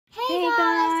Hey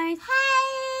guys!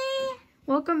 Hi!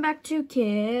 Welcome back to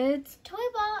Kids Toy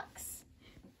Box.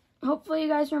 Hopefully you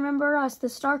guys remember us, the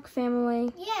Stark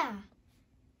family. Yeah.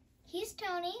 He's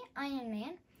Tony, Iron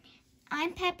Man.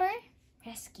 I'm Pepper,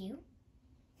 Rescue.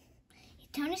 He's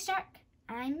Tony Stark.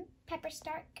 I'm Pepper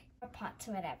Stark, or Potts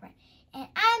or whatever. And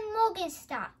I'm Morgan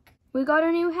Stark. We got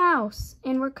a new house,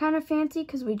 and we're kind of fancy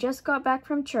because we just got back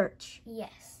from church.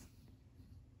 Yes.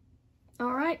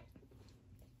 All right.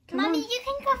 Mommy, you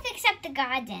can go fix up the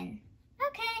garden.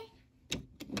 Okay.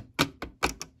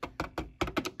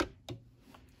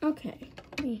 Okay.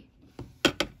 Let me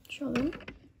show them.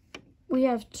 We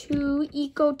have 2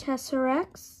 Eco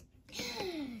Tesseracts.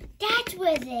 That's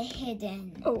where they're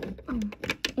hidden.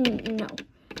 No.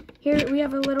 Here we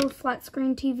have a little flat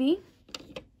screen TV.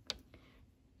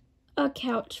 A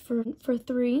couch for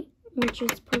 3, which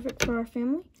is perfect for our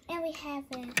family. And we have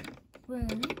a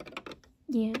room.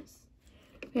 Yes.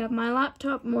 We have my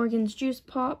laptop, Morgan's juice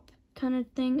pop kind of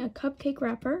thing, a cupcake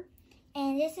wrapper.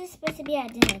 And this is supposed to be our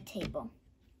dinner table.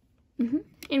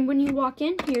 And when you walk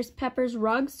in, here's Pepper's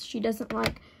rugs. She doesn't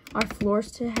like our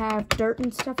floors to have dirt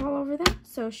and stuff all over them,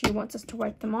 so she wants us to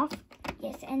wipe them off.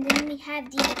 Yes, and then we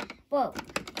have the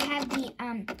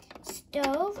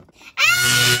stove.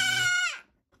 Ah!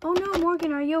 Oh no,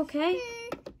 Morgan, are you okay?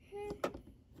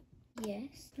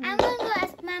 Yes. I'm gonna go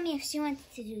ask Mommy if she wants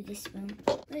to do this room.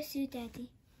 Let's do Daddy.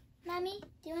 Mommy,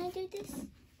 do you want to do this?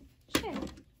 Sure.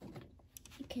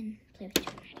 You can play with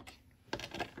your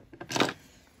radigan.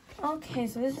 Okay,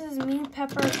 so this is me,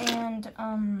 Pepper, and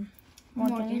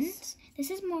Morgan's.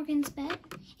 This is Morgan's bed,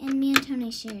 and me and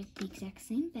Tony shared the exact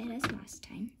same bed as last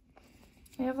time.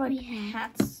 We have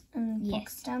hats and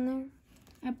books down there.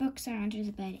 Our books are under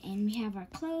the bed, and we have our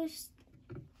clothes.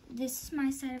 This is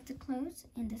my side of the clothes,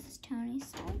 and this is Tony's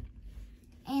side.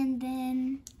 And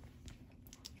then,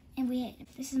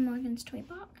 this is Morgan's toy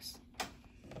box.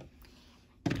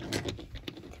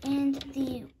 And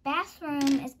the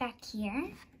bathroom is back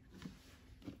here.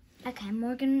 Okay,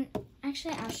 Morgan,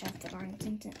 actually I'll show the garden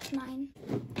since it's mine.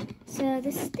 So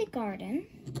this is the garden.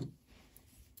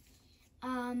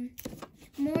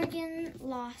 Morgan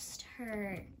lost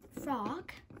her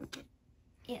frog.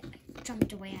 It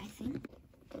jumped away, I think.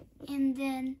 And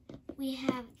then we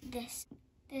have this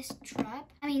shrub.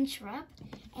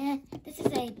 And this is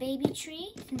a baby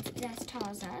tree, since it's as tall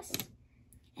as us.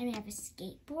 And we have a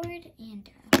skateboard, and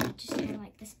we just have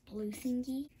like this blue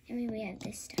thingy. And we have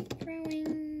this stuff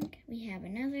growing. We have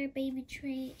another baby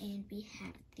tree, and we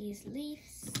have these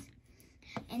leaves.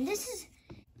 And this is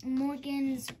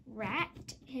Morgan's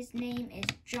rat. His name is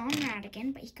John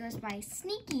Radigan, but he goes by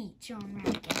Sneaky John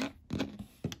Radigan.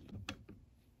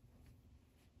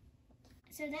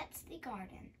 So that's the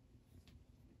garden.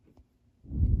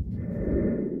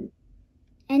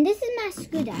 And this is my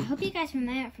scooter. I hope you guys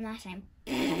remember it from last time.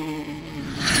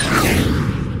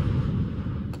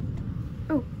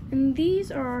 Oh, and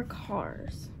these are our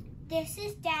cars. This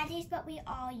is Daddy's, but we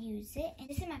all use it. And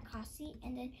this is my car seat.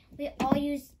 And then we all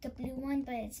use the blue one,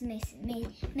 but it's mainly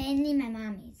my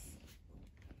mommy's.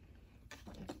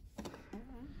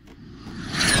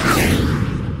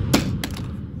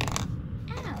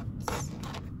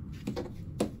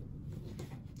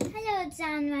 Hello,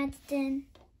 John Radigan.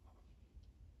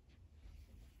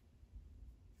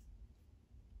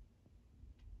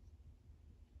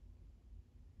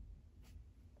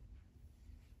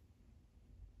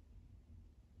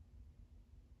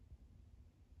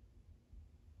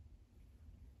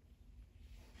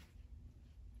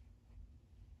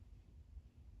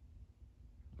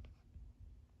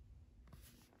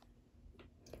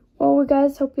 Well,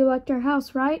 guys, hope you liked our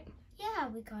house, right? Yeah,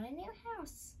 we got a new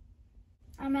house.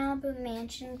 Our Malibu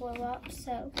mansion blew up,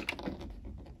 so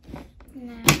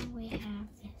now we have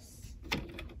this.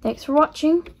 Thanks for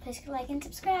watching. Please like and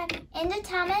subscribe. In the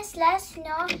comments, let us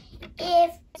know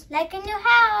if like a new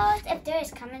house, if there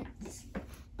is comments.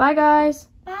 Bye, guys.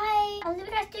 Bye. I'll leave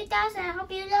you guys 3,000. I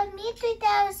hope you love me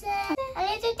 3,000.